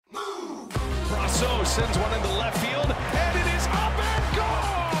Brasso sends one into left field, and it is up and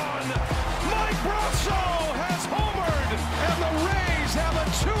gone! Mike Brasso has homered, and the Rays have a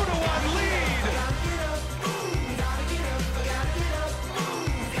 2-1 lead.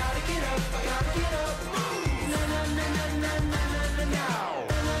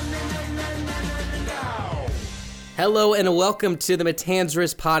 Hello and welcome to the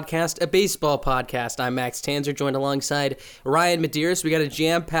Matanzas Podcast, a baseball podcast. I'm Max Tanzer, joined alongside Ryan Medeiros. We got a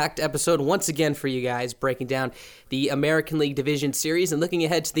jam-packed episode once again for you guys, breaking down the American League Division Series and looking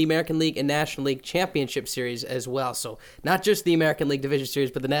ahead to the American League and National League Championship Series as well. So not just the American League Division Series,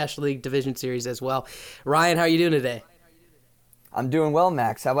 but the National League Division Series as well. Ryan, how are you doing today? I'm doing well,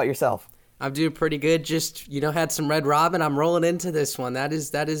 Max. How about yourself? I'm doing pretty good. Just, had some Red Robin. I'm rolling into this one. That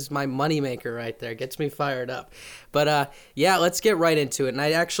is my moneymaker right there. Gets me fired up. But, let's get right into it. And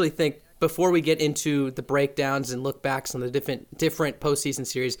I actually think before we get into the breakdowns and look backs on the different postseason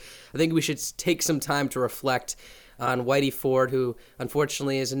series, I think we should take some time to reflect on Whitey Ford, who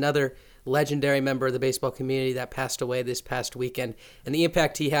unfortunately is another legendary member of the baseball community that passed away this past weekend, and the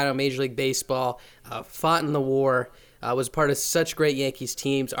impact he had on Major League Baseball, fought in the war, was part of such great Yankees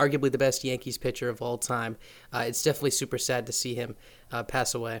teams, arguably the best Yankees pitcher of all time. It's definitely super sad to see him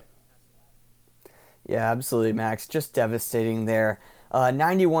pass away. Yeah, absolutely, Max. Just devastating there.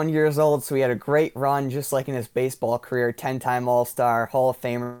 91 years old, so he had a great run, just like in his baseball career. 10-time All-Star, Hall of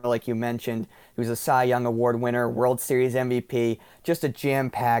Famer, like you mentioned. He was a Cy Young Award winner, World Series MVP. Just a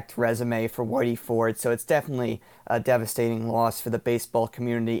jam-packed resume for Whitey Ford. So it's definitely a devastating loss for the baseball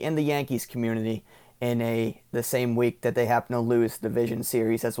community and the Yankees community in the same week that they happen to lose the Division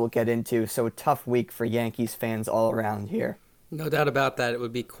Series, as we'll get into. So a tough week for Yankees fans all around here. No doubt about that. It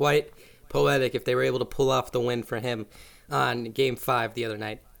would be quite poetic if they were able to pull off the win for him on Game 5 the other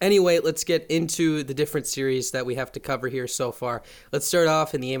night. Anyway, let's get into the different series that we have to cover here so far. Let's start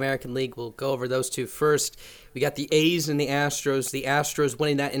off in the American League. We'll go over those two first. We got the A's and the Astros. The Astros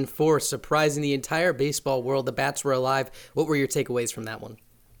winning that in 4, surprising the entire baseball world. The bats were alive. What were your takeaways from that one?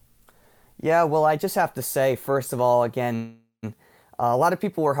 Yeah, well, I just have to say, first of all, again, a lot of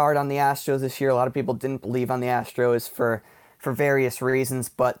people were hard on the Astros this year. A lot of people didn't believe on the Astros for various reasons,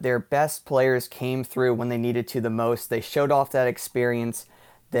 but their best players came through when they needed to the most. They showed off that experience.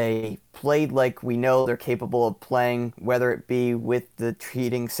 They played like we know they're capable of playing, whether it be with the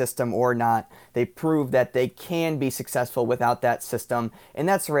cheating system or not. They proved that they can be successful without that system, and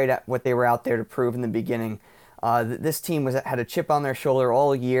that's right at what they were out there to prove in the beginning. This team had a chip on their shoulder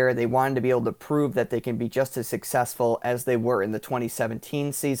all year. They wanted to be able to prove that they can be just as successful as they were in the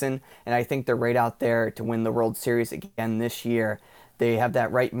 2017 season, and I think they're right out there to win the World Series again this year. They have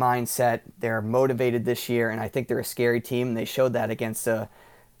that right mindset. They're motivated this year, and I think they're a scary team. They showed that against a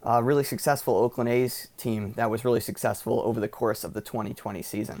really successful Oakland A's team that was really successful over the course of the 2020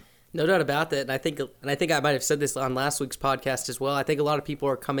 season. No doubt about that, and I think I might have said this on last week's podcast as well. I think a lot of people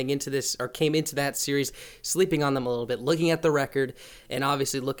are coming into this, or came into that series, sleeping on them a little bit, looking at the record, and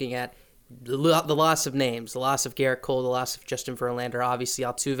obviously looking at the loss of names, the loss of Garrett Cole, the loss of Justin Verlander, obviously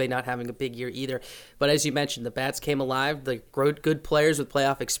Altuve not having a big year either. But as you mentioned, the bats came alive. The good players with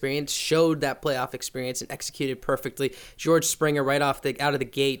playoff experience showed that playoff experience and executed perfectly. George Springer right out of the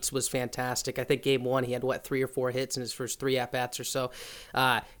gates was fantastic. I think Game 1 he had 3 or 4 hits in his first 3 at-bats or so.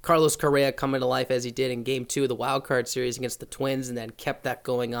 Carlos Correa coming to life as he did in Game 2 of the wild card series against the Twins, and then kept that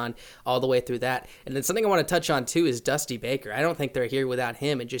going on all the way through that. And then something I want to touch on too is Dusty Baker. I don't think they're here without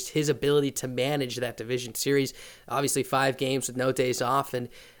him, and just his ability to manage that division series. Obviously 5 games with no days off, and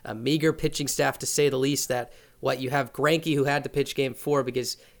a meager pitching staff to say the least. That you have Greinke, who had to pitch Game 4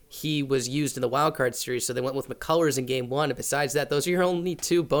 because he was used in the wild card series, so they went with McCullers in Game 1. And besides that, those are your only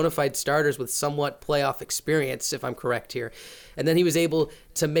 2 bona fide starters with somewhat playoff experience, if I'm correct here. And then he was able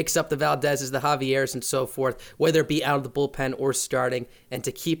to mix up the Valdezes, the Javieres, and so forth, whether it be out of the bullpen or starting, and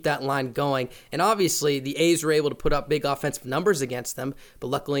to keep that line going. And obviously, the A's were able to put up big offensive numbers against them, but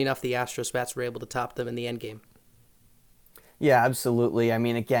luckily enough, the Astros bats were able to top them in the end game. Yeah, absolutely. I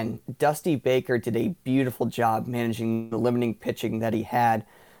mean, again, Dusty Baker did a beautiful job managing the limiting pitching that he had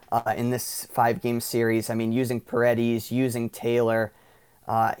in this 5-game series. I mean, using Paredes, using Taylor,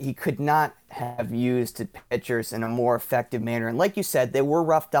 he could not have used pitchers in a more effective manner. And like you said, they were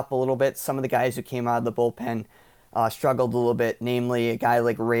roughed up a little bit. Some of the guys who came out of the bullpen struggled a little bit, namely a guy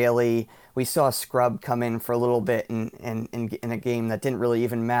like Raley. We saw Scrub come in for a little bit in a game that didn't really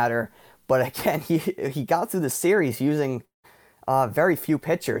even matter. But again, he got through the series using very few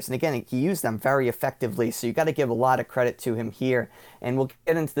pitchers. And again, he used them very effectively. So you got to give a lot of credit to him here. And we'll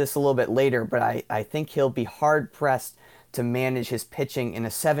get into this a little bit later, but I think he'll be hard-pressed to manage his pitching in a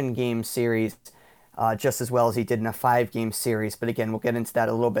 7-game series just as well as he did in a 5-game series. But again, we'll get into that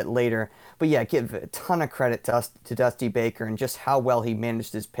a little bit later. But yeah, give a ton of credit to Dusty Baker and just how well he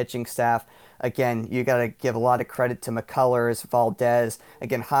managed his pitching staff. Again, you got to give a lot of credit to McCullers, Valdez.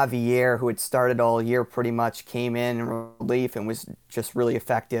 Again, Javier, who had started all year pretty much, came in relief and was just really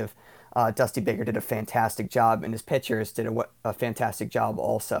effective. Dusty Baker did a fantastic job, and his pitchers did a fantastic job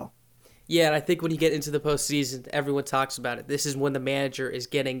also. Yeah, and I think when you get into the postseason, everyone talks about it. This is when the manager is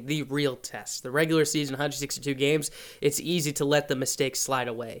getting the real test. The regular season, 162 games, it's easy to let the mistakes slide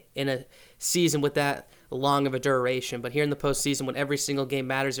away. In a season with that long of a duration, but here in the postseason, when every single game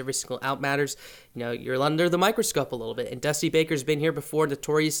matters, every single out matters, you're under the microscope a little bit. And Dusty Baker's been here before,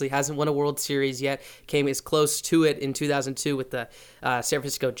 notoriously hasn't won a World Series yet, came as close to it in 2002 with the San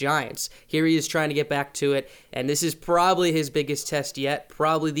Francisco Giants. Here he is trying to get back to it, and this is probably his biggest test yet,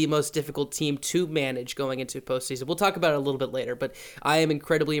 probably the most difficult team to manage going into postseason. We'll talk about it a little bit later, but I am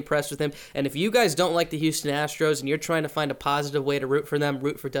incredibly impressed with him. And if you guys don't like the Houston Astros and you're trying to find a positive way to root for them,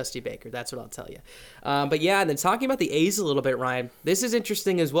 root for Dusty Baker. That's what I'll tell you. But yeah, and then talking about the A's a little bit, Ryan, this is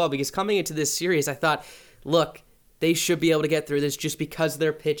interesting as well because coming into this series, I thought, look, they should be able to get through this just because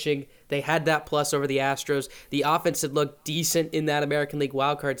they're pitching. They had that plus over the Astros. The offense had looked decent in that American League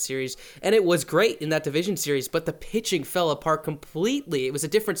wildcard series, and it was great in that division series, but the pitching fell apart completely. It was a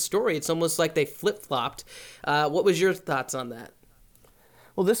different story. It's almost like they flip-flopped. What was your thoughts on that?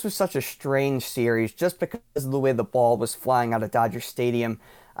 Well, this was such a strange series just because of the way the ball was flying out of Dodger Stadium.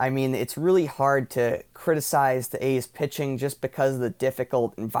 I mean, it's really hard to criticize the A's pitching just because of the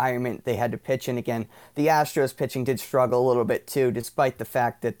difficult environment they had to pitch in. Again, the Astros pitching did struggle a little bit too, despite the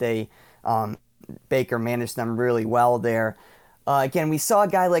fact that Baker managed them really well there. Again, we saw a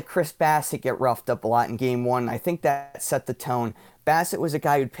guy like Chris Bassitt get roughed up a lot in Game 1. I think that set the tone. Bassitt was a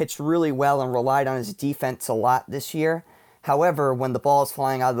guy who pitched really well and relied on his defense a lot this year. However, when the ball is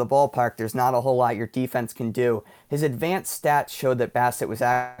flying out of the ballpark, there's not a whole lot your defense can do. His advanced stats showed that Bassitt was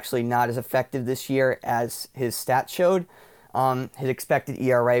actually not as effective this year as his stats showed. His expected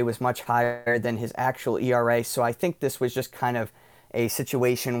ERA was much higher than his actual ERA, so I think this was just kind of a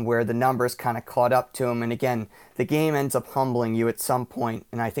situation where the numbers kind of caught up to him. And again, the game ends up humbling you at some point,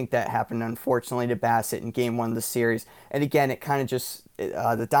 and I think that happened, unfortunately, to Bassitt in Game 1 of the series. And again, it kind of just,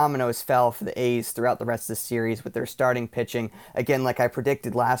 the dominoes fell for the A's throughout the rest of the series with their starting pitching. Again, like I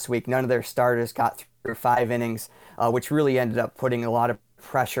predicted last week, none of their starters got through 5 innings, which really ended up putting a lot of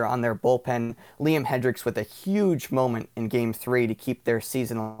pressure on their bullpen. Liam Hendriks with a huge moment in Game 3 to keep their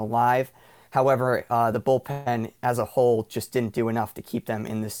season alive. However, the bullpen as a whole just didn't do enough to keep them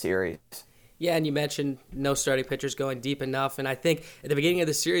in this series. Yeah, and you mentioned no starting pitchers going deep enough, and I think at the beginning of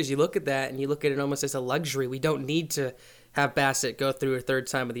the series, you look at that and you look at it almost as a luxury. We don't need to have Bassitt go through a third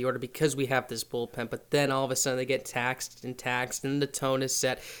time of the order because we have this bullpen. But then all of a sudden they get taxed, and the tone is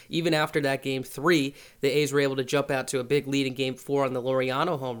set. Even after that Game 3, the A's were able to jump out to a big lead in Game 4 on the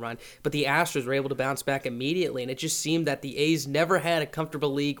Laureano home run. But the Astros were able to bounce back immediately, and it just seemed that the A's never had a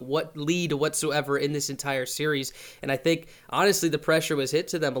comfortable lead whatsoever in this entire series. And I think, honestly, the pressure was hit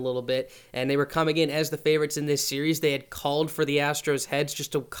to them a little bit, and they were coming in as the favorites in this series. They had called for the Astros' heads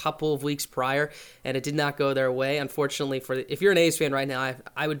just a couple of weeks prior, and it did not go their way, unfortunately. If you're an A's fan right now,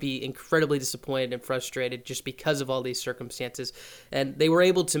 I would be incredibly disappointed and frustrated just because of all these circumstances. And they were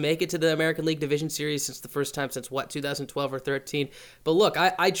able to make it to the American League Division Series since 2012 or 13. But look,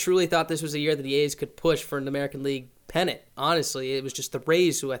 I truly thought this was a year that the A's could push for an American League pennant. Honestly, it was just the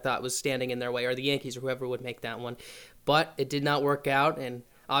Rays who I thought was standing in their way, or the Yankees, or whoever would make that one. But it did not work out, and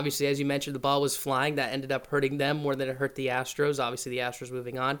obviously, as you mentioned, the ball was flying. That ended up hurting them more than it hurt the Astros. Obviously, the Astros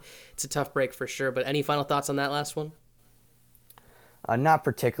moving on. It's a tough break for sure. But any final thoughts on that last one? Not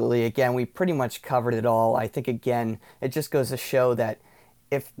particularly. Again, we pretty much covered it all. I think, again, it just goes to show that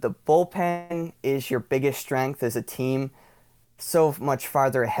if the bullpen is your biggest strength as a team, so much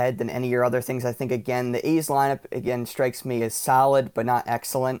farther ahead than any of your other things. I think, again, the A's lineup, again, strikes me as solid but not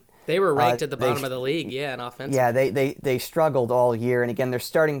excellent. They were ranked at the bottom of the league, in offense. Yeah, they struggled all year. And, again, their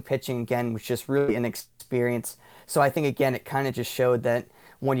starting pitching, again, was just really inexperienced. So I think, again, it kind of just showed that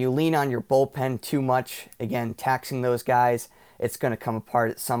when you lean on your bullpen too much, again, taxing those guys, it's going to come apart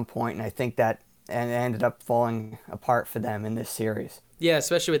at some point, and I think that ended up falling apart for them in this series. Yeah,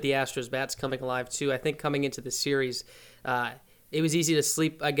 especially with the Astros bats coming alive too. I think coming into the series, it was easy to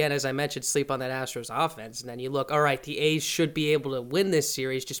sleep, again, as I mentioned, sleep on that Astros offense. And then you look, all right, the A's should be able to win this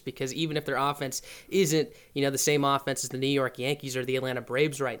series just because even if their offense isn't, the same offense as the New York Yankees or the Atlanta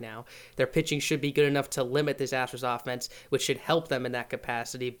Braves right now, their pitching should be good enough to limit this Astros offense, which should help them in that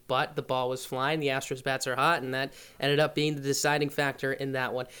capacity. But the ball was flying, the Astros bats are hot, and that ended up being the deciding factor in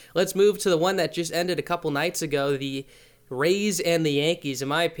that one. Let's move to the one that just ended a couple nights ago, the Rays and the Yankees, in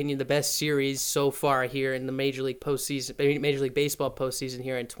my opinion, the best series so far here in the Major League Baseball postseason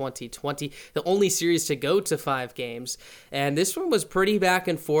here in 2020. The only series to go to 5 games. And this one was pretty back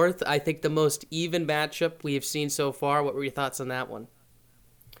and forth. I think the most even matchup we have seen so far. What were your thoughts on that one?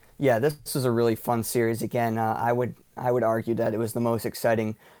 Yeah, this was a really fun series. Again, I would argue that it was the most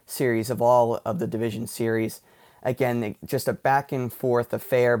exciting series of all of the division series. Again, just a back and forth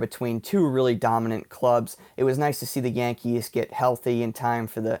affair between two really dominant clubs. It was nice to see the Yankees get healthy in time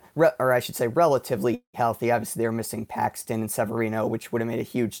for relatively healthy. Obviously, they were missing Paxton and Severino, which would have made a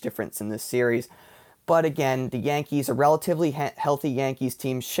huge difference in this series. But again, the Yankees, a relatively healthy Yankees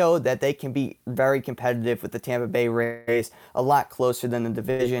team, showed that they can be very competitive with the Tampa Bay Rays, a lot closer than the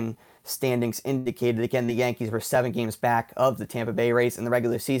division standings indicated. Again, the Yankees were 7 games back of the Tampa Bay Rays in the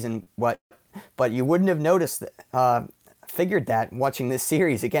regular season. But you wouldn't have figured that watching this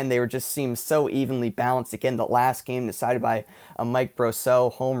series. Again, they seemed so evenly balanced. Again, the last game decided by a Mike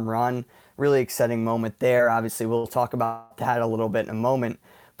Brosseau home run. Really exciting moment there. Obviously, we'll talk about that a little bit in a moment.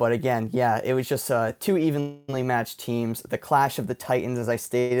 But again, yeah, it was just 2 evenly matched teams. The clash of the Titans, as I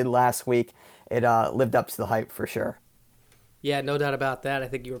stated last week, it lived up to the hype for sure. Yeah, no doubt about that. I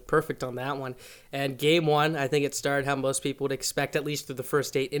think you were perfect on that one. And game 1, I think it started how most people would expect, at least through the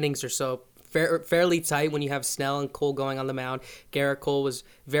first 8 innings or so. Fairly tight when you have Snell and Cole going on the mound. Garrett Cole was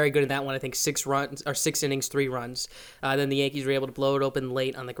very good in that one. I think 6 innings, 3 runs. Then the Yankees were able to blow it open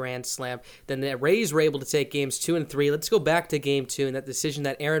late on the grand slam. Then the Rays were able to take games 2 and 3. Let's go back to game 2 and that decision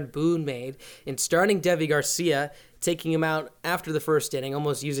that Aaron Boone made in starting Deivi Garcia, taking him out after the first inning,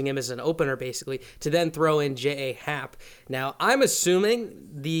 almost using him as an opener, basically, to then throw in J.A. Happ. Now, I'm assuming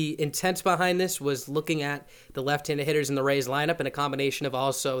the intent behind this was looking at the left-handed hitters in the Rays lineup and a combination of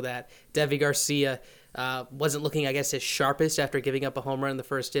also that Deivi Garcia wasn't looking, I guess, his sharpest after giving up a home run in the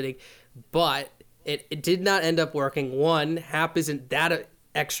first inning. But it did not end up working. 1, Happ isn't that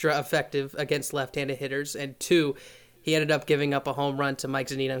extra effective against left-handed hitters, and 2, he ended up giving up a home run to Mike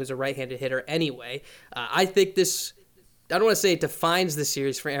Zunino, who's a right-handed hitter anyway. I think this, I don't want to say it defines the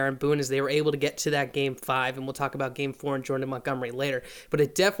series for Aaron Boone, as they were able to get to that game 5, and we'll talk about game 4 and Jordan Montgomery later. But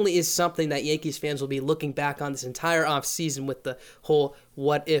it definitely is something that Yankees fans will be looking back on this entire offseason with the whole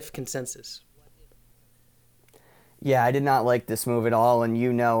what-if consensus. Yeah, I did not like this move at all, and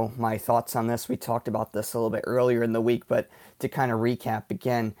you know my thoughts on this. We talked about this a little bit earlier in the week, but to kind of recap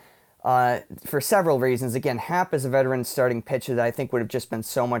again, for several reasons. Again, Happ is a veteran starting pitcher that I think would have just been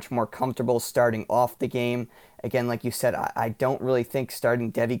so much more comfortable starting off the game. Again, like you said, I don't really think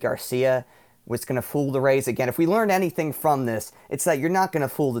starting Deivi Garcia was going to fool the Rays. Again, if we learned anything from this, it's that you're not going to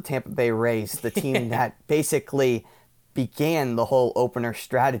fool the Tampa Bay Rays, the team that basically began the whole opener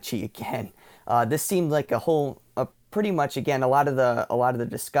strategy again. This seemed like pretty much, again, a lot of the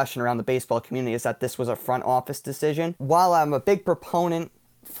discussion around the baseball community is that this was a front office decision. While I'm a big proponent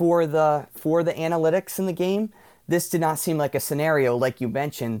for the analytics in the game, this did not seem like a scenario, like you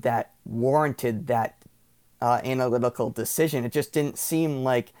mentioned, that warranted that analytical decision. It just didn't seem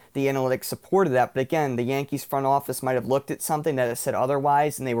like the analytics supported that. But again, the Yankees front office might have looked at something that it said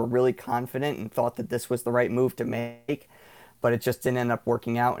otherwise, and they were really confident and thought that this was the right move to make. But it just didn't end up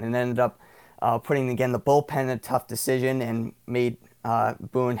working out, and it ended up putting, again, the bullpen in a tough decision and made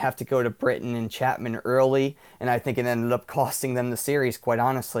Boone have to go to Britton and Chapman early, and I think it ended up costing them the series, quite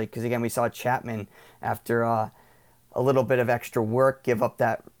honestly, because again, we saw Chapman, after a little bit of extra work, give up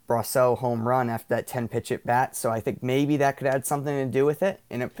that Brosseau home run after that 10-pitch at bat, so I think maybe that could have something to do with it,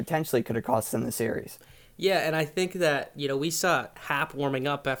 and it potentially could have cost them the series. Yeah, and I think that, we saw Happ warming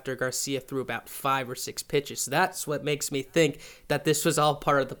up after Garcia threw about 5 or 6 pitches. So that's what makes me think that this was all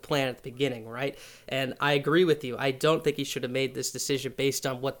part of the plan at the beginning, right? And I agree with you. I don't think he should have made this decision based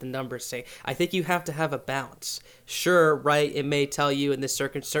on what the numbers say. I think you have to have a balance. Sure, right, it may tell you in this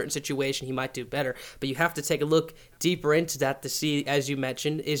certain situation he might do better, but you have to take a look deeper into that to see, as you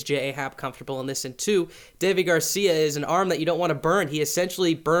mentioned, is J.A. Happ comfortable in this? And 2, Deivi Garcia is an arm that you don't want to burn. He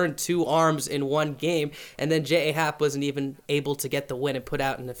essentially burned 2 arms in one game, and then J.A. Happ wasn't even able to get the win and put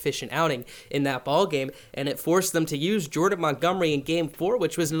out an efficient outing in that ball game, and it forced them to use Jordan Montgomery in game 4,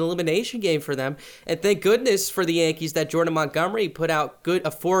 which was an elimination game for them. And thank goodness for the Yankees that Jordan Montgomery put out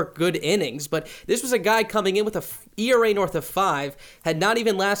 4 good innings, but this was a guy coming in with a ERA north of 5, had not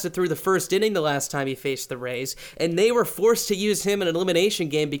even lasted through the first inning the last time he faced the Rays, and they were forced to use him in an elimination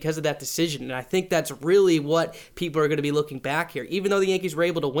game because of that decision. And I think that's really what people are going to be looking back here. Even though the Yankees were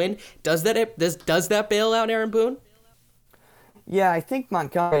able to win, does that bail out Aaron Boone? Yeah, I think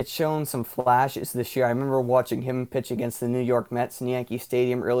Montgomery had shown some flashes this year. I remember watching him pitch against the New York Mets in Yankee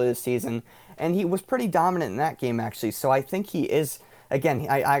Stadium earlier this season, and he was pretty dominant in that game, actually. So I think he is again,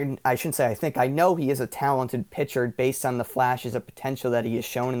 I shouldn't say I think, I know he is a talented pitcher based on the flashes of potential that he has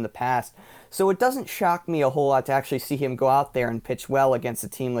shown in the past. So it doesn't shock me a whole lot to actually see him go out there and pitch well against a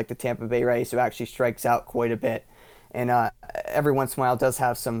team like the Tampa Bay Rays, who actually strikes out quite a bit. And every once in a while does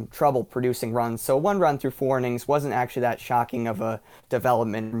have some trouble producing runs. So 1 run through 4 innings wasn't actually that shocking of a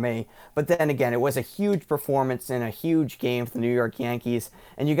development for me. But then again, it was a huge performance in a huge game for the New York Yankees.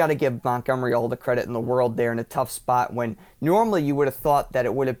 And you got to give Montgomery all the credit in the world there in a tough spot when normally you would have thought that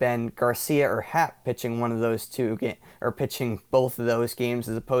it would have been Garcia or Happ pitching one of those two or pitching both of those games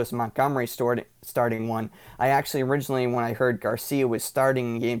as opposed to Montgomery starting one. I actually originally, when I heard Garcia was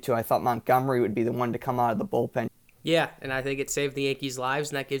starting game 2, I thought Montgomery would be the one to come out of the bullpen. Yeah, and I think it saved the Yankees'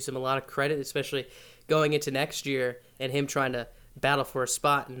 lives, and that gives him a lot of credit, especially going into next year and him trying to battle for a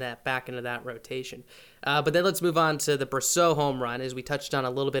spot in that back into that rotation. But then let's move on to the Brosseau home run, as we touched on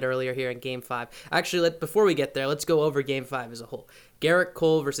a little bit earlier here in Game 5. Actually, before we get there, let's go over Game 5 as a whole. Gerrit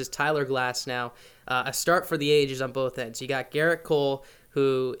Cole versus Tyler Glasnow. A start for the ages on both ends. You got Gerrit Cole,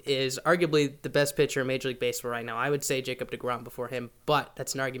 who is arguably the best pitcher in Major League Baseball right now. I would say Jacob deGrom before him, but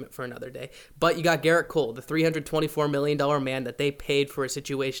that's an argument for another day. But you got Gerrit Cole, the $324 million man that they paid for a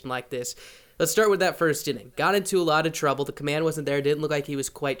situation like this. Let's start with that first inning. Got into a lot of trouble. The command wasn't there. Didn't look like he was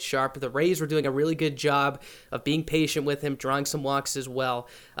quite sharp. The Rays were doing a really good job of being patient with him, drawing some walks as well.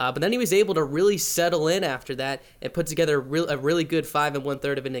 But then he was able to really settle in after that and put together a really good 5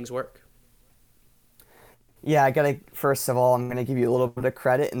 1/3 of innings work. Yeah, first of all, I'm going to give you a little bit of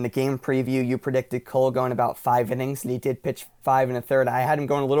credit. In the game preview, you predicted Cole going about 5 innings, and he did pitch 5 1/3. I had him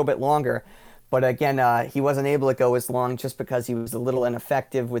going a little bit longer, but again, he wasn't able to go as long just because he was a little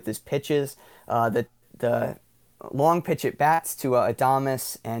ineffective with his pitches. The long pitch at bats to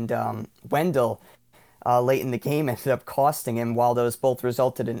Adames and Wendell late in the game ended up costing him. While those both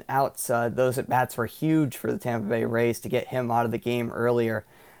resulted in outs, those at bats were huge for the Tampa Bay Rays to get him out of the game earlier.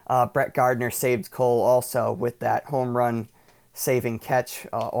 Brett Gardner saved Cole also with that home run saving catch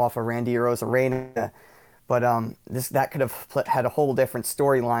off of Randy Arozarena. But that could have had a whole different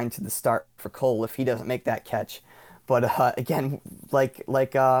storyline to the start for Cole if he doesn't make that catch. But again, like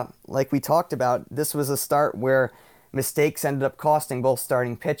we talked about, this was a start where mistakes ended up costing both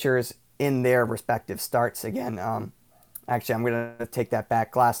starting pitchers in their respective starts. Again, actually, I'm going to take that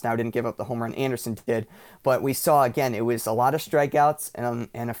back. Glasnow didn't give up the home run. Anderson did. But we saw, again, it was a lot of strikeouts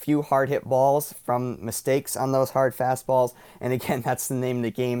and a few hard hit balls from mistakes on those hard fastballs. And again, that's the name of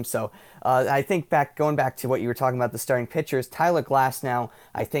the game. So I think going back to what you were talking about, the starting pitchers, Tyler Glasnow,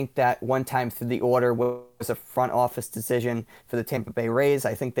 I think that one time through the order was a front office decision for the Tampa Bay Rays.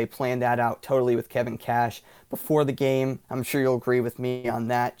 I think they planned that out totally with Kevin Cash before the game. I'm sure you'll agree with me on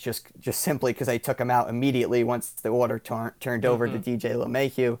that, just simply because they took him out immediately once the order turned over to DJ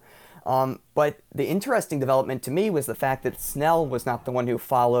LeMahieu. But the interesting development to me was the fact that Snell was not the one who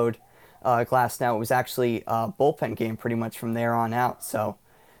followed Glasnow. It was actually a bullpen game pretty much from there on out. So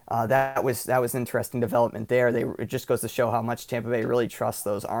that was an interesting development there. It just goes to show how much Tampa Bay really trusts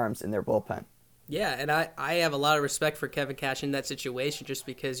those arms in their bullpen. Yeah, and I have a lot of respect for Kevin Cash in that situation just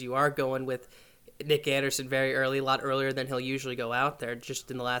because you are going with Nick Anderson very early, a lot earlier than he'll usually go out there just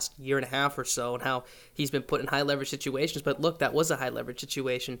in the last year and a half or so, and how he's been put in high leverage situations. But look, that was a high leverage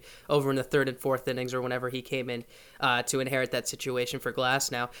situation over in the 3rd and 4th innings or whenever he came in to inherit that situation for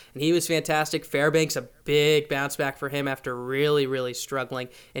Glasnow. And he was fantastic. Fairbanks, a big bounce back for him after really, really struggling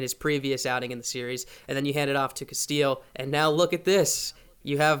in his previous outing in the series. And then you hand it off to Castillo, and now look at this.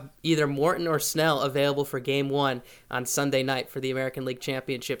 You have either Morton or Snell available for Game 1 on Sunday night for the American League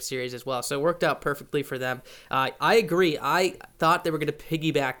Championship Series as well. So it worked out perfectly for them. I agree. I thought they were going to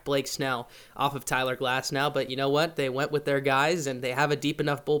piggyback Blake Snell off of Tyler Glasnow, but you know what? They went with their guys, and they have a deep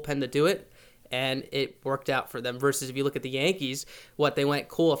enough bullpen to do it, and it worked out for them. Versus if you look at the Yankees, they went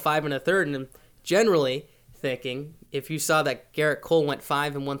Cole a 5 1/3, and generally thinking, if you saw that Gerrit Cole went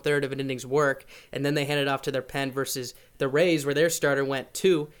 5 1/3 of an inning's work, and then they handed off to their pen versus the Rays, where their starter went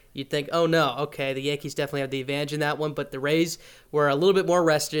 2, you'd think, oh no, okay, the Yankees definitely have the advantage in that one, but the Rays were a little bit more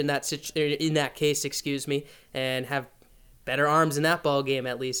rested in that case, and have better arms in that ball game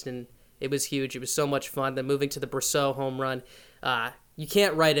at least, and it was huge. It was so much fun. Then moving to the Brosseau home run, you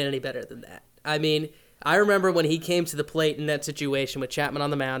can't write it any better than that. I mean, I remember when he came to the plate in that situation with Chapman on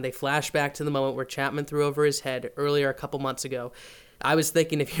the mound. They flashed back to the moment where Chapman threw over his head earlier a couple months ago. I was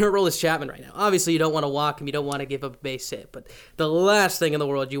thinking, if you're Aroldis Chapman right now, obviously you don't want to walk him, you don't want to give up a base hit, but the last thing in the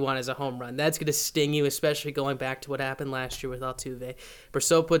world you want is a home run. That's going to sting you, especially going back to what happened last year with Altuve.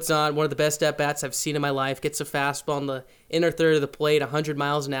 Brosseau puts on one of the best at-bats I've seen in my life, gets a fastball in the inner third of the plate, 100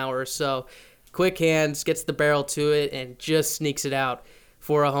 miles an hour or so. Quick hands, gets the barrel to it, and just sneaks it out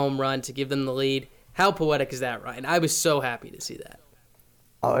for a home run to give them the lead. How poetic is that, Ryan? I was so happy to see that.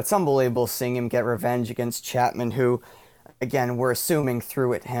 Oh, it's unbelievable seeing him get revenge against Chapman, who, again, we're assuming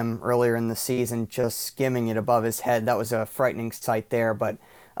threw at him earlier in the season, just skimming it above his head. That was a frightening sight there, but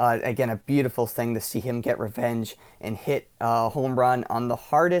again, a beautiful thing to see him get revenge and hit a home run on the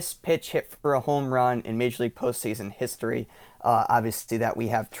hardest pitch hit for a home run in Major League postseason history. Obviously, that we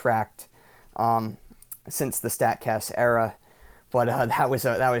have tracked since the Statcast era. But that was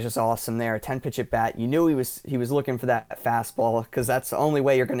just awesome there. 10-pitch at bat. You knew he was looking for that fastball, because that's the only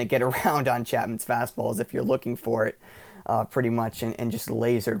way you're going to get around on Chapman's fastball is if you're looking for it, pretty much, and just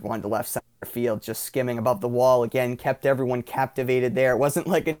lasered one to left center field, just skimming above the wall. Again, kept everyone captivated there. It wasn't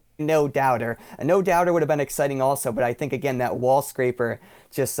like a no-doubter. A no-doubter would have been exciting also, but I think, again, that wall scraper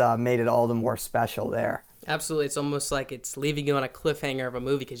just made it all the more special there. Absolutely. It's almost like it's leaving you on a cliffhanger of a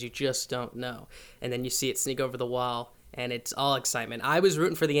movie because you just don't know. And then you see it sneak over the wall, and it's all excitement. I was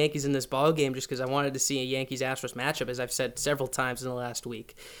rooting for the Yankees in this ball game just because I wanted to see a Yankees-Astros matchup, as I've said several times in the last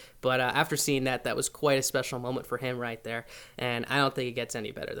week. But after seeing that was quite a special moment for him right there, and I don't think it gets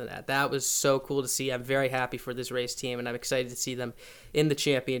any better than that. That was so cool to see. I'm very happy for this Rays team, and I'm excited to see them in the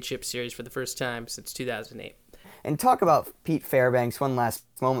championship series for the first time since 2008. And talk about Pete Fairbanks, one last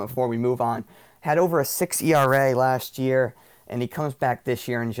moment before we move on. Had over a 6 ERA last year, and he comes back this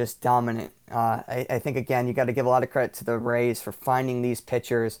year and just dominant. I think, again, you got to give a lot of credit to the Rays for finding these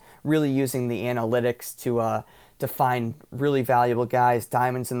pitchers, really using the analytics to find really valuable guys,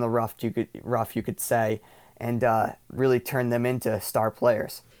 diamonds in the rough, you could say, and really turn them into star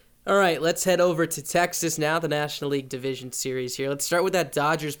players. All right, let's head over to Texas now, the National League Division Series here. Let's start with that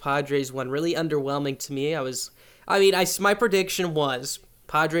Dodgers-Padres one. Really underwhelming to me. My prediction was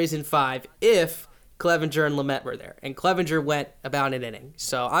Padres in 5 if Clevenger and Lamet were there. And Clevenger went about an inning.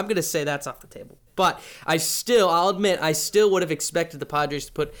 So I'm going to say that's off the table. But I'll admit, I still would have expected the Padres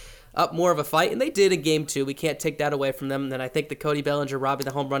to put up more of a fight, and they did in Game 2. We can't take that away from them. And then I think the Cody Bellinger robbing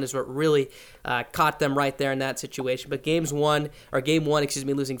the home run is what really caught them right there in that situation. But Game 1,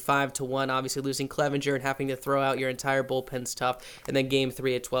 losing 5-1, obviously losing Clevenger and having to throw out your entire bullpen's tough. And then Game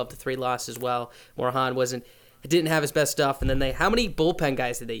 3, a 12-3 loss as well. Morejon didn't have his best stuff, and then how many bullpen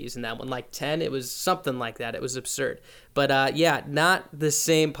guys did they use in that one? Like 10? It was something like that. It was absurd. But not the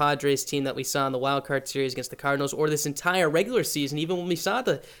same Padres team that we saw in the wild card series against the Cardinals or this entire regular season, even when we saw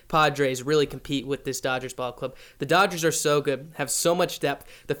the Padres really compete with this Dodgers ball club. The Dodgers are so good, have so much depth.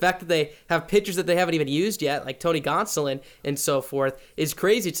 The fact that they have pitchers that they haven't even used yet, like Tony Gonsolin and so forth, is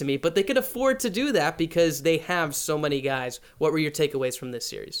crazy to me. But they could afford to do that because they have so many guys. What were your takeaways from this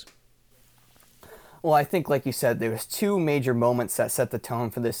series? Well, I think, like you said, there was 2 major moments that set the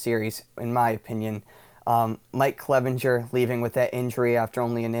tone for this series, in my opinion. Mike Clevenger leaving with that injury after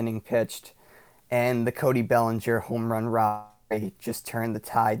only an inning pitched, and the Cody Bellinger home run robbery just turned the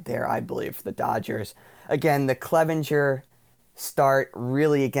tide there, I believe, for the Dodgers. Again, the Clevenger start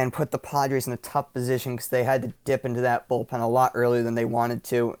really, again, put the Padres in a tough position because they had to dip into that bullpen a lot earlier than they wanted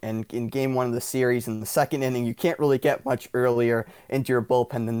to. And in Game 1 of the series, in the second inning, you can't really get much earlier into your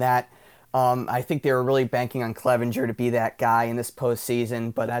bullpen than that. I think they were really banking on Clevenger to be that guy in this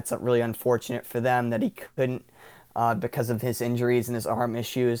postseason, but that's really unfortunate for them that he couldn't because of his injuries and his arm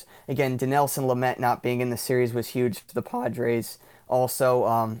issues. Again, Dinelson Lamet not being in the series was huge for the Padres.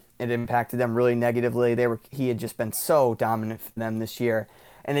 Also, it impacted them really negatively. He had just been so dominant for them this year.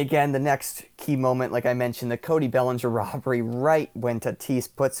 And again, the next key moment, like I mentioned, the Cody Bellinger robbery right when Tatis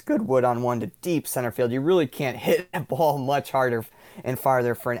puts Goodwood on one to deep center field. You really can't hit a ball much harder and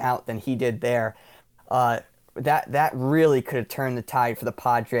farther for an out than he did there. That really could have turned the tide for the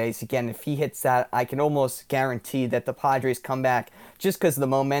Padres. Again, if he hits that, I can almost guarantee that the Padres come back just because of the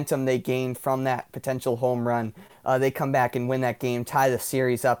momentum they gained from that potential home run. They come back and win that game, tie the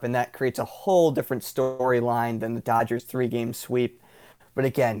series up, and that creates a whole different storyline than the Dodgers' 3-game sweep. But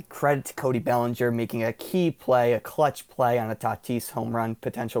again, credit to Cody Bellinger making a key play, a clutch play on a Tatis home run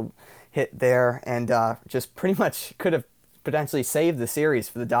potential hit there, and just pretty much could have potentially saved the series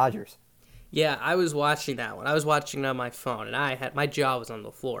for the Dodgers. Yeah, I was watching that one. I was watching it on my phone, and my jaw was on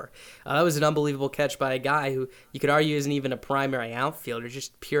the floor. That was an unbelievable catch by a guy who you could argue isn't even a primary outfielder,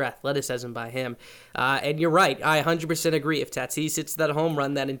 just pure athleticism by him. And you're right, I 100% agree. If Tatis hits that home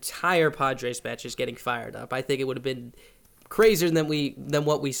run, that entire Padres bench is getting fired up. I think it would have been crazier than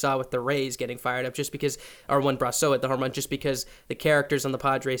what we saw with the Rays getting fired up, or when Brasso at the home run, just because the characters on the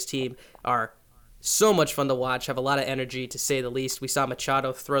Padres team are so much fun to watch, have a lot of energy, to say the least. We saw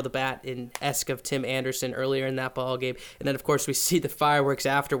Machado throw the bat in esque of Tim Anderson earlier in that ball game. And then, of course, we see the fireworks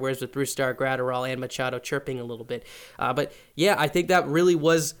afterwards with Brusdar Graterol and Machado chirping a little bit. But, yeah, I think that really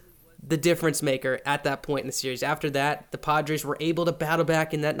was the difference maker at that point in the series. After that, the Padres were able to battle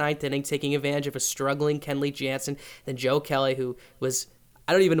back in that ninth inning, taking advantage of a struggling Kenley Jansen, then Joe Kelly, who was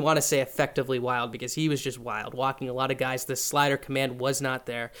I don't even want to say effectively wild because he was just wild, walking a lot of guys. The slider command was not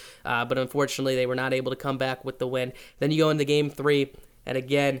there, but unfortunately they were not able to come back with the win. Then you go into Game 3, and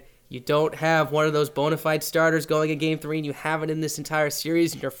again, you don't have one of those bona fide starters going in Game 3, and you haven't in this entire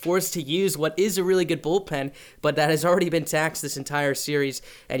series, and you're forced to use what is a really good bullpen, but that has already been taxed this entire series,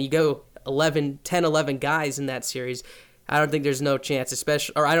 and you go 11 guys in that series. I don't think there's no chance,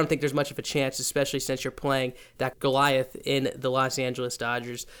 I don't think there's much of a chance, especially since you're playing that Goliath in the Los Angeles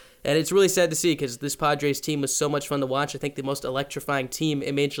Dodgers. And it's really sad to see because this Padres team was so much fun to watch. I think the most electrifying team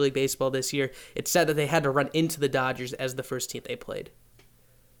in Major League Baseball this year. It's sad that they had to run into the Dodgers as the first team they played.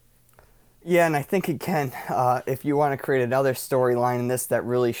 Yeah, and I think, again, if you want to create another storyline in this that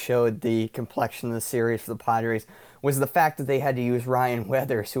really showed the complexion of the series for the Padres, was the fact that they had to use Ryan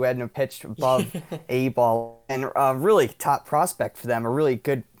Weathers, who hadn't pitched above A-ball, and a really top prospect for them, a really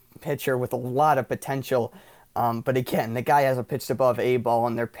good pitcher with a lot of potential. But again, the guy hasn't pitched above A-ball,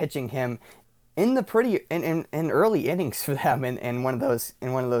 and they're pitching him in the in early innings for them in one of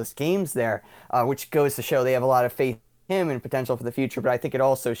those games there, which goes to show they have a lot of faith him and potential for the future. But I think it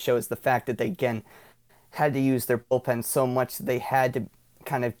also shows the fact that they again had to use their bullpen so much that they had to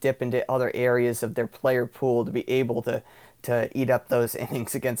kind of dip into other areas of their player pool to be able to eat up those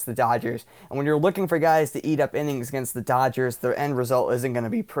innings against the Dodgers. And when you're looking for guys to eat up innings against the Dodgers, the end result isn't going to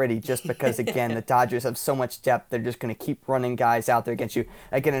be pretty, just because, again, the Dodgers have so much depth. They're just going to keep running guys out there against you.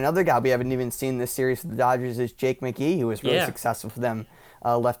 Again, another guy we haven't even seen this series for the Dodgers is Jake McGee, who was really successful for them,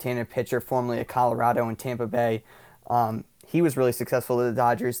 left-handed pitcher, formerly of Colorado and Tampa Bay. He was really successful to the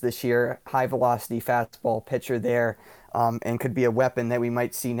Dodgers this year, high-velocity fastball pitcher there, and could be a weapon that we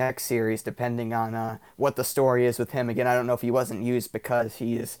might see next series, depending on what the story is with him. Again, I don't know if he wasn't used because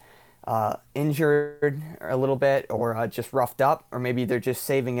he is injured a little bit or just roughed up, or maybe they're just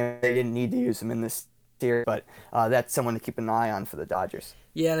saving him. They didn't need to use him in this series, but that's someone to keep an eye on for the Dodgers.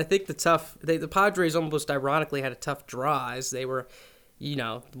 Yeah, and I think the Padres almost ironically had a tough draw as they were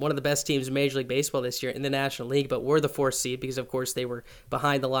one of the best teams in Major League Baseball this year in the National League, but were the 4th seed because, of course, they were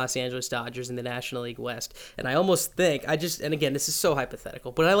behind the Los Angeles Dodgers in the National League West. And I almost think, and again, this is so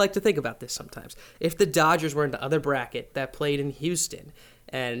hypothetical, but I like to think about this sometimes. If the Dodgers were in the other bracket that played in Houston,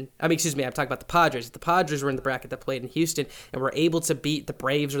 I'm talking about the Padres. If the Padres were in the bracket that played in Houston and were able to beat the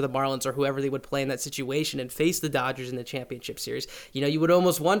Braves or the Marlins or whoever they would play in that situation and face the Dodgers in the championship series, you would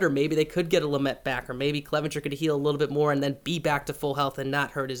almost wonder maybe they could get a Lamet back, or maybe Clevenger could heal a little bit more and then be back to full health and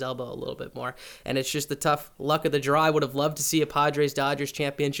not hurt his elbow a little bit more. And it's just the tough luck of the draw. I would have loved to see a Padres-Dodgers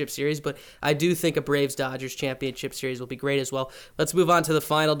championship series, but I do think a Braves-Dodgers championship series will be great as well. Let's move on to the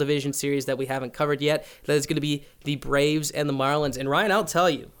final division series that we haven't covered yet. That is going to be the Braves and the Marlins. And Ryan, I'll tell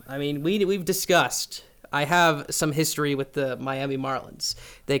you, we've discussed. I have some history with the Miami Marlins.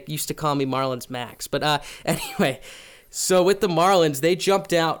 They used to call me Marlins Max. But anyway, so with the Marlins, they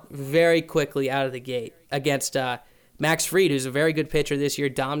jumped out very quickly out of the gate against Max Fried, who's a very good pitcher this year,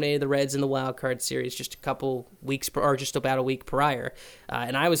 dominated the Reds in the wild card series just just about a week prior.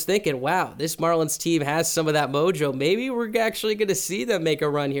 And I was thinking, wow, this Marlins team has some of that mojo. Maybe we're actually going to see them make a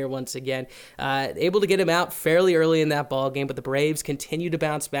run here once again. Able to get him out fairly early in that ball game, but the Braves continue to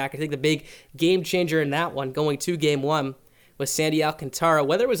bounce back. I think the big game changer in that one, going to Game 1, was Sandy Alcantara,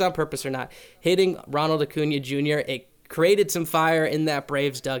 whether it was on purpose or not, hitting Ronald Acuna Jr. It created some fire in that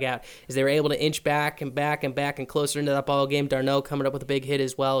Braves dugout as they were able to inch back and closer into that ball game. Darno coming up with a big hit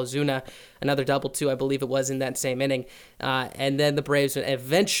as well. Ozuna, another double too, I believe it was, in that same inning. And then the Braves would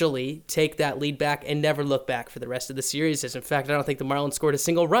eventually take that lead back and never look back for the rest of the series. As in fact, I don't think the Marlins scored a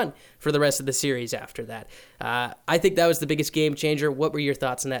single run for the rest of the series after that. I think that was the biggest game changer. What were your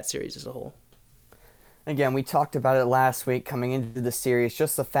thoughts on that series as a whole? Again, we talked about it last week coming into the series,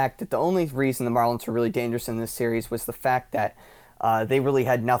 just the fact that the only reason the Marlins were really dangerous in this series was the fact that they really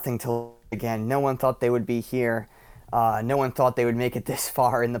had nothing to, again, no one thought they would be here. No one thought they would make it this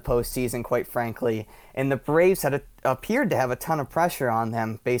far in the postseason, quite frankly. And the Braves appeared to have a ton of pressure on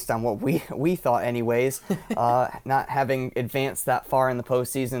them based on what we thought anyways, not having advanced that far in the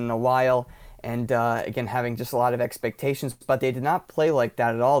postseason in a while. And again, having just a lot of expectations, but they did not play like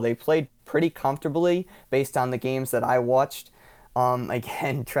that at all. They played pretty comfortably based on the games that I watched.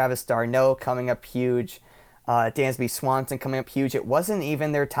 Again, Travis d'Arnaud coming up huge, Dansby Swanson coming up huge. It wasn't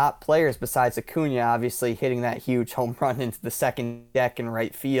even their top players besides Acuna, obviously hitting that huge home run into the second deck in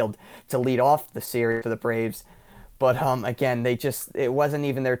right field to lead off the series for the Braves. But again, it wasn't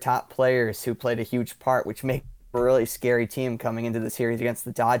even their top players who played a huge part, which makes a really scary team coming into the series against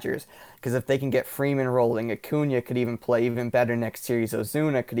the Dodgers, because if they can get Freeman rolling, Acuna could even play even better next series.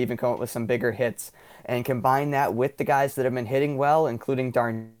 Ozuna could even come up with some bigger hits, and combine that with the guys that have been hitting well, including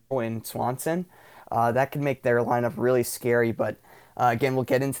d'Arnaud and Swanson. That could make their lineup really scary. But Again, we'll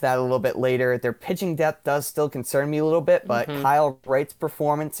get into that a little bit later. Their pitching depth does still concern me a little bit, but Kyle Wright's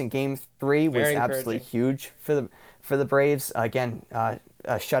performance in Game 3 was absolutely huge for the Braves. Again, a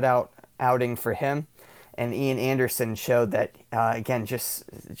shutout outing for him. And Ian Anderson showed that, again, just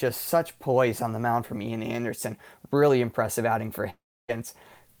such poise on the mound from Ian Anderson. Really impressive outing for him.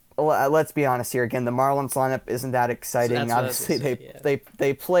 Let's be honest here. Again, the Marlins lineup isn't that exciting. So obviously,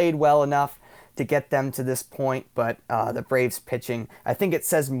 they played well enough to get them to this point, but the Braves pitching, I think it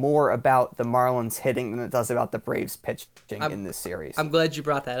says more about the Marlins hitting than it does about the Braves pitching in this series. I'm glad you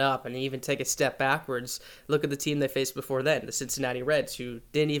brought that up, and even take a step backwards. Look at the team they faced before then, the Cincinnati Reds, who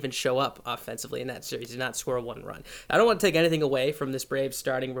didn't even show up offensively in that series, did not score one run. I don't want to take anything away from this Braves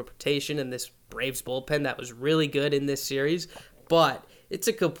starting rotation and this Braves bullpen that was really good in this series, but it's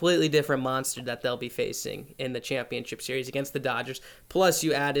a completely different monster that they'll be facing in the championship series against the Dodgers. Plus,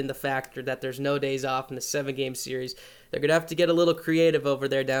 you add in the factor that there's no days off in the 7-game series. They're going to have to get a little creative over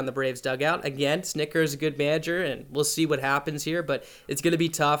there down the Braves dugout. Again, Snitker is a good manager, and we'll see what happens here, but it's going to be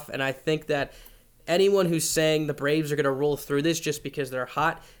tough, and I think that anyone who's saying the Braves are going to roll through this just because they're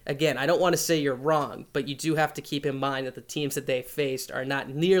hot, again, I don't want to say you're wrong, but you do have to keep in mind that the teams that they faced are not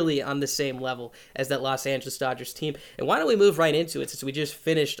nearly on the same level as that Los Angeles Dodgers team. And why don't we move right into it, since we just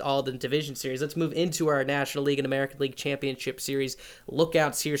finished all the division series? Let's move into our National League and American League Championship Series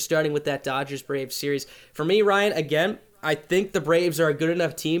lookouts here, starting with that Dodgers-Braves series. For me, Ryan, again, I think the Braves are a good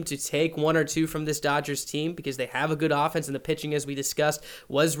enough team to take one or two from this Dodgers team because they have a good offense, and the pitching, as we discussed,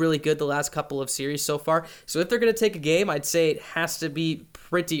 was really good the last couple of series so far. So if they're going to take a game, I'd say it has to be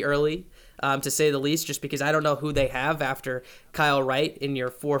pretty early, to say the least, just because I don't know who they have after Kyle Wright in your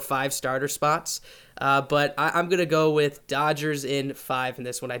 4-5 starter spots. But I'm going to go with Dodgers in 5 in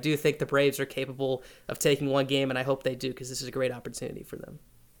this one. I do think the Braves are capable of taking one game, and I hope they do because this is a great opportunity for them.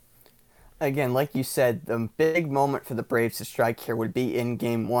 Again, like you said, the big moment for the Braves to strike here would be in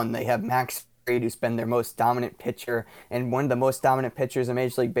Game 1. They have Max Fried, who's been their most dominant pitcher and one of the most dominant pitchers in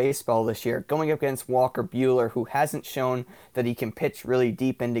Major League Baseball this year, going up against Walker Buehler, who hasn't shown that he can pitch really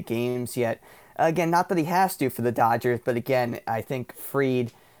deep into games yet. Again, not that he has to for the Dodgers, but again, I think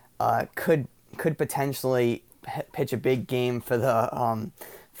Fried could potentially pitch a big game for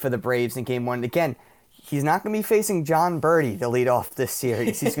the Braves in Game 1. Again, he's not going to be facing John Birdie to lead off this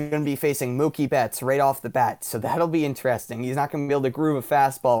series. He's going to be facing Mookie Betts right off the bat, so that'll be interesting. He's not going to be able to groove a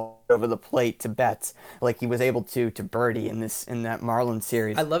fastball over the plate to Betts like he was able to Birdie in that Marlins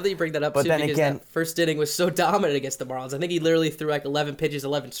series. I love that you bring that up, but too, because that first inning was so dominant against the Marlins. I think he literally threw like 11 pitches,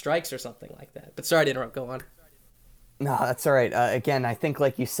 11 strikes or something like that. But sorry to interrupt. Go on. No, that's all right. Again, I think,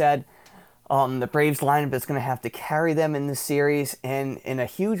 like you said, the Braves lineup is going to have to carry them in this series, and in a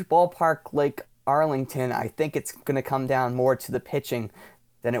huge ballpark like Arlington, I think it's going to come down more to the pitching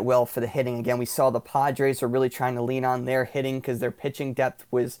than it will for the hitting. Again, we saw the Padres were really trying to lean on their hitting because their pitching depth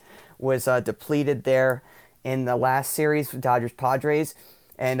was depleted there in the last series for Dodgers-Padres,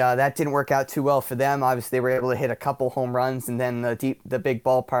 and that didn't work out too well for them. Obviously, they were able to hit a couple home runs, and then the big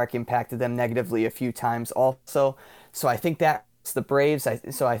ballpark impacted them negatively a few times also. So I think that's the Braves.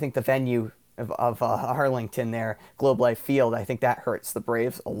 So I think the venue of Arlington there, Globe Life Field, I think that hurts the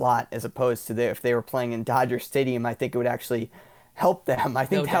Braves a lot, as opposed to if they were playing in Dodger Stadium. I think it would actually help them. I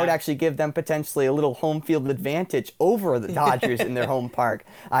think that would actually give them potentially a little home field advantage over the Dodgers in their home park,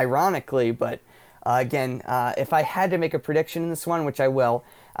 ironically. But again, if I had to make a prediction in this one, which I will,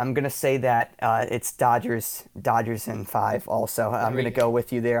 I'm going to say that it's Dodgers in 5 also. I'm going to go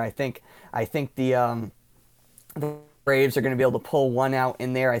with you there. I think the Braves are going to be able to pull one out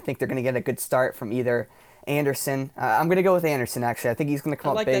in there. I think they're going to get a good start from either Anderson. I'm going to go with Anderson, actually. I think he's going to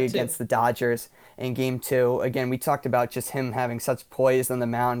come up big against the Dodgers in Game 2. Again, we talked about just him having such poise on the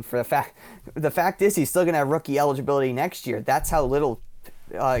mound. The fact is he's still going to have rookie eligibility next year. That's how little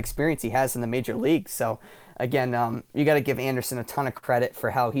experience he has in the major leagues. So, again, you got to give Anderson a ton of credit for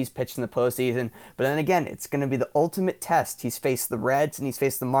how he's pitched in the postseason. But then again, it's going to be the ultimate test. He's faced the Reds and he's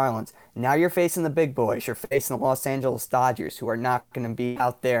faced the Marlins. Now you're facing the big boys. You're facing the Los Angeles Dodgers, who are not going to be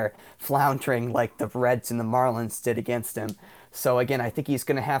out there floundering like the Reds and the Marlins did against him. So again, I think he's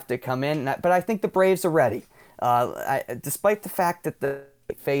going to have to come in. But I think the Braves are ready. Despite the fact that they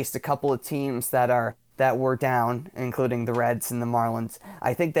faced a couple of teams that were down, including the Reds and the Marlins,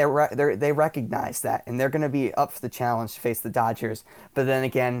 I think they recognize that, and they're going to be up for the challenge to face the Dodgers. But then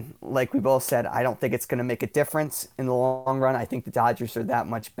again, like we both said, I don't think it's going to make a difference in the long run. I think the Dodgers are that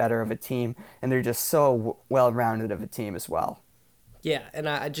much better of a team, and they're just so well-rounded of a team as well. Yeah, and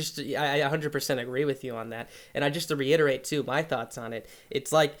I 100% agree with you on that. And just to reiterate, too, my thoughts on it,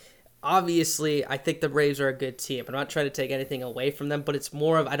 it's like, obviously, I think the Braves are a good team. I'm not trying to take anything away from them, but it's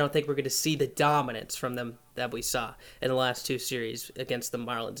more of I don't think we're going to see the dominance from them that we saw in the last 2 series against the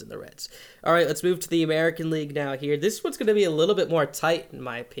Marlins and the Reds. All right, let's move to the American League now here. This one's going to be a little bit more tight, in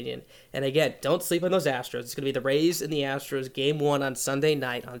my opinion. And again, don't sleep on those Astros. It's going to be the Rays and the Astros, Game 1 on Sunday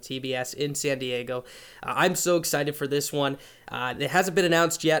night on TBS in San Diego. I'm so excited for this one. It hasn't been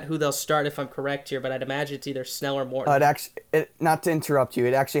announced yet who they'll start, if I'm correct here, but I'd imagine it's either Snell or Morton. Not to interrupt you,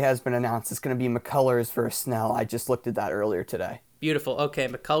 it actually has been announced. It's going to be McCullers versus Snell. I just looked at that earlier today. Beautiful. Okay,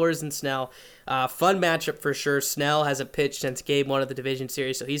 McCullers and Snell. Fun matchup for sure. Snell hasn't pitched since Game 1 of the division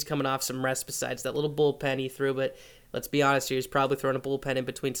series, so he's coming off some rest besides that little bullpen he threw, but let's be honest here, he's probably throwing a bullpen in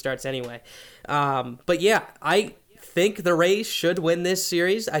between starts anyway. But yeah, I think the Rays should win this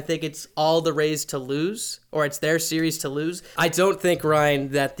series. I think it's all the Rays to lose, or it's their series to lose. I don't think, Ryan,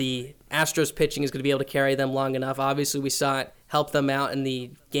 that the Astros pitching is going to be able to carry them long enough. Obviously, we saw it help them out in the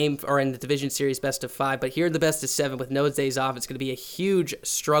game or in the division series best of 5, but here in the best of 7 with no days off, it's going to be a huge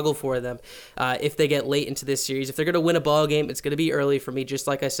struggle for them if they get late into this series. If they're going to win a ball game, it's going to be early for me, just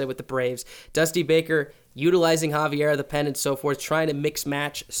like I said with the Braves. Dusty Baker utilizing Javier the pen and so forth, trying to mix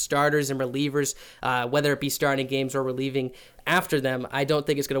match starters and relievers, whether it be starting games or relieving after them. I don't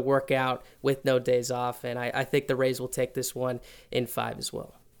think it's going to work out with no days off, and I think the Rays will take this one in 5 as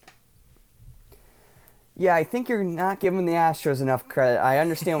well. Yeah, I think you're not giving the Astros enough credit. I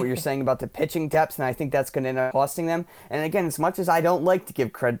understand what you're saying about the pitching depth, and I think that's going to end up costing them. And again, as much as I don't like to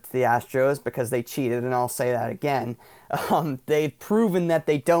give credit to the Astros because they cheated, and I'll say that again, they've proven that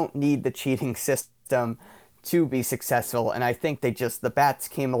they don't need the cheating system to be successful. And I think the bats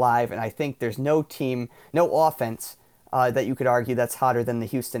came alive, and I think there's no team, no offense that you could argue that's hotter than the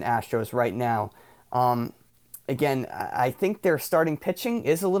Houston Astros right now. Again, I think their starting pitching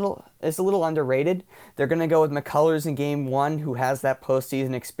is a little underrated. They're going to go with McCullers in Game 1, who has that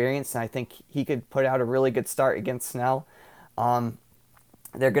postseason experience, and I think he could put out a really good start against Snell.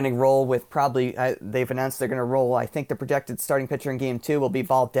 They're going to roll with they've announced they're going to roll. I think the projected starting pitcher in Game 2 will be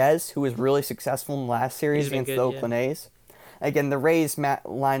Valdez, who was really successful in the last series against the Oakland A's. Again, the Rays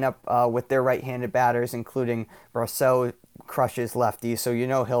line up with their right-handed batters, including Brosseau, crushes lefties, so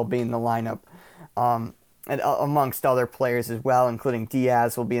he'll be in the lineup. And amongst other players as well, including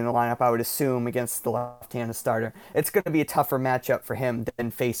Diaz will be in the lineup, I would assume, against the left-handed starter. It's going to be a tougher matchup for him than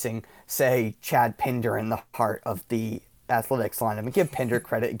facing, say, Chad Pinder in the heart of the Athletics lineup. And give Pinder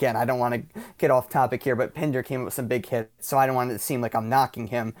credit. Again, I don't want to get off topic here, but Pinder came up with some big hits, so I don't want it to seem like I'm knocking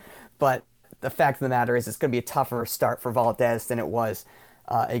him. But the fact of the matter is it's going to be a tougher start for Valdez than it was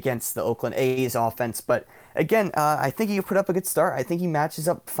against the Oakland A's offense. But again, I think he put up a good start. I think he matches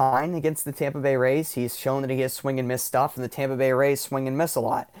up fine against the Tampa Bay Rays. He's shown that he has swing and miss stuff, and the Tampa Bay Rays swing and miss a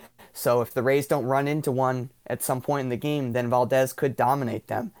lot. So if the Rays don't run into one at some point in the game, then Valdez could dominate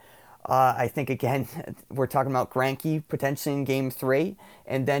them. I think, again, we're talking about Greinke potentially in Game 3,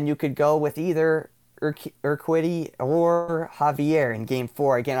 and then you could go with either Urquidy or Javier in Game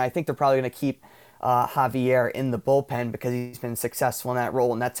 4. Again, I think they're probably going to keep Javier in the bullpen because he's been successful in that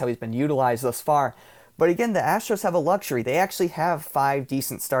role, and that's how he's been utilized thus far. But again, the Astros have a luxury. They actually have 5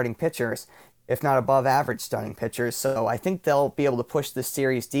 decent starting pitchers, if not above average starting pitchers. So I think they'll be able to push this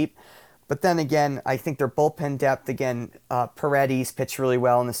series deep. But then again, I think their bullpen depth, again, Paredes pitched really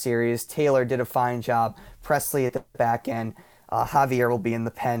well in the series. Taylor did a fine job. Presley at the back end. Javier will be in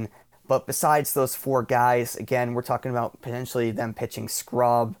the pen. But besides those 4 guys, again, we're talking about potentially them pitching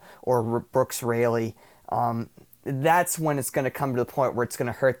Scrub or Brooks Raley. That's when it's going to come to the point where it's going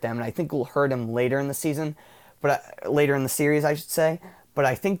to hurt them. And I think it will hurt them later in the season, but later in the series, I should say. But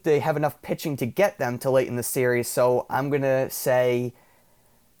I think they have enough pitching to get them to late in the series. So I'm going to say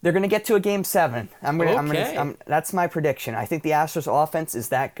they're going to get to a Game 7. That's my prediction. I think the Astros offense is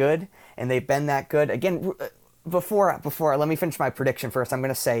that good, and they've been that good. Again, before let me finish my prediction first. I'm going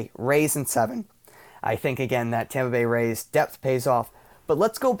to say Rays in 7. I think, again, that Tampa Bay Rays depth pays off. But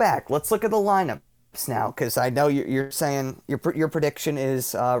let's go back. Let's look at the lineup now, because I know you're saying your prediction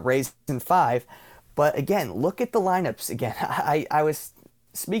is Rays in 5, but again, look at the lineups again. I was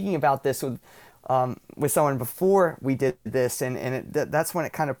speaking about this with someone before we did this, and that's when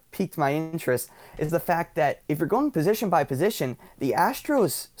it kind of piqued my interest, is the fact that if you're going position by position, the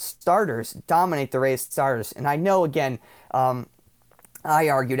Astros starters dominate the Rays starters. And I know, again, I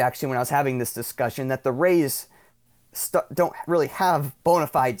argued actually when I was having this discussion that the Rays don't really have bona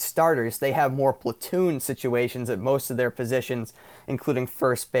fide starters. They have more platoon situations at most of their positions, including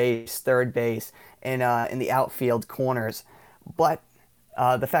first base, third base, and in the outfield corners. But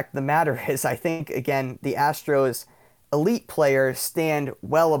the fact of the matter is, I think, again, the Astros elite players stand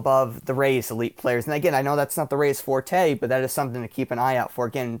well above the Rays elite players. And again, I know that's not the Rays forte, but that is something to keep an eye out for.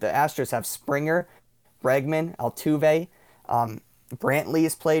 Again, the Astros have Springer, Bregman, Altuve, Brantley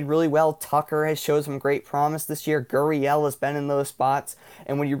has played really well. Tucker has showed some great promise this year. Gurriel has been in those spots.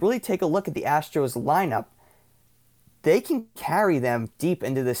 And when you really take a look at the Astros lineup, they can carry them deep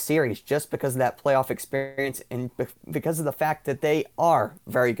into this series just because of that playoff experience and because of the fact that they are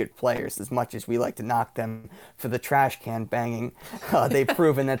very good players. As much as we like to knock them for the trash can banging, they've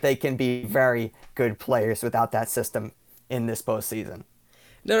proven that they can be very good players without that system in this postseason.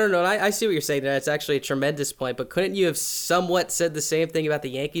 No. I see what you're saying there. It's actually a tremendous point. But couldn't you have somewhat said the same thing about the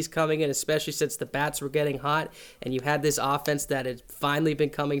Yankees coming in, especially since the bats were getting hot and you had this offense that had finally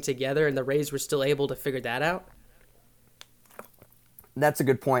been coming together and the Rays were still able to figure that out? That's a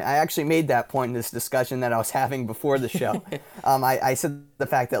good point. I actually made that point in this discussion that I was having before the show. I said the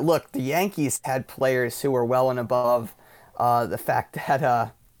fact that, look, the Yankees had players who were well and above the fact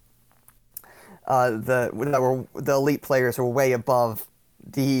that the elite players were way above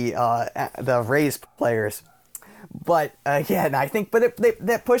the Rays players. But again, I think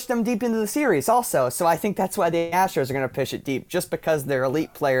that pushed them deep into the series also. So I think that's why the Astros are going to push it deep, just because their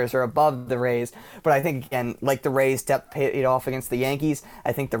elite players are above the Rays. But I think, again, like the Rays' depth paid off against the Yankees,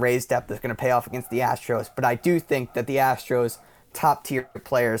 I think the Rays' depth is going to pay off against the Astros. But I do think that the Astros' top-tier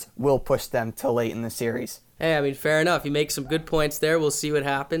players will push them to late in the series. Hey, I mean, fair enough. You make some good points there. We'll see what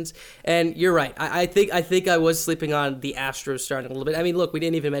happens. And you're right. I think I was sleeping on the Astros starting a little bit. I mean, look, we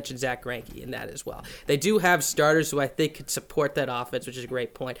didn't even mention Zach Greinke in that as well. They do have starters who I think could support that offense, which is a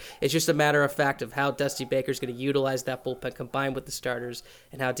great point. It's just a matter of fact of how Dusty Baker's going to utilize that bullpen combined with the starters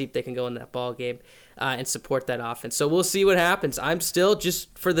and how deep they can go in that ball game and support that offense. So we'll see what happens. I'm still,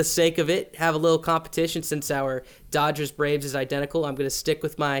 just for the sake of it, have a little competition since our Dodgers-Braves is identical. I'm going to stick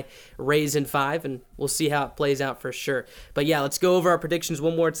with my Rays in 5, and we'll see how it plays out for sure. But yeah, let's go over our predictions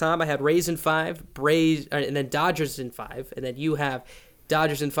one more time. I had Rays in 5, Braves, and then Dodgers in 5, and then you have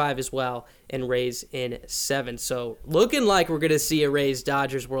Dodgers in 5 as well, and Rays in 7. So looking like we're going to see a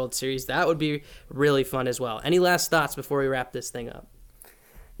Rays-Dodgers World Series. That would be really fun as well. Any last thoughts before we wrap this thing up?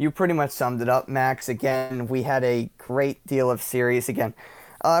 You pretty much summed it up, Max. Again, we had a great deal of series. Again,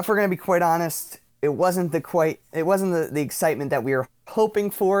 if we're going to be quite honest, it wasn't the excitement that we were hoping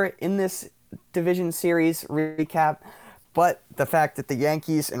for in this division series recap, but the fact that the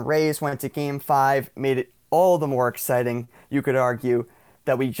Yankees and Rays went to Game 5 made it all the more exciting. You could argue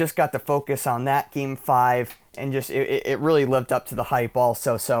that we just got to focus on that Game 5, and just it really lived up to the hype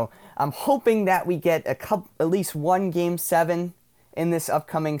also. So I'm hoping that we get at least one Game 7 in this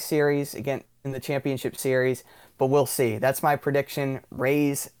upcoming series, again in the championship series, but we'll see. That's my prediction.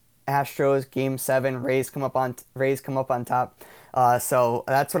 Rays, Astros, Game 7. Rays come up on top. So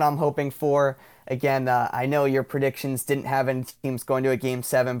that's what I'm hoping for. Again, I know your predictions didn't have any teams going to a Game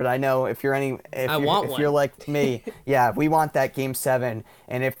 7, but I know if you're like me, yeah, we want that Game 7.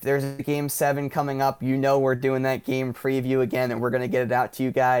 And if there's a Game 7 coming up, we're doing that game preview again, and we're going to get it out to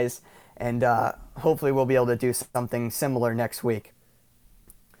you guys. And hopefully we'll be able to do something similar next week.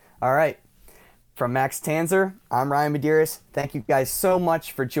 All right. From Max Tanzer, I'm Ryan Medeiros. Thank you guys so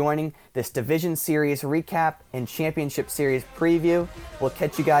much for joining this Division Series recap and Championship Series preview. We'll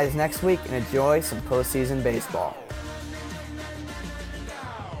catch you guys next week and enjoy some postseason baseball.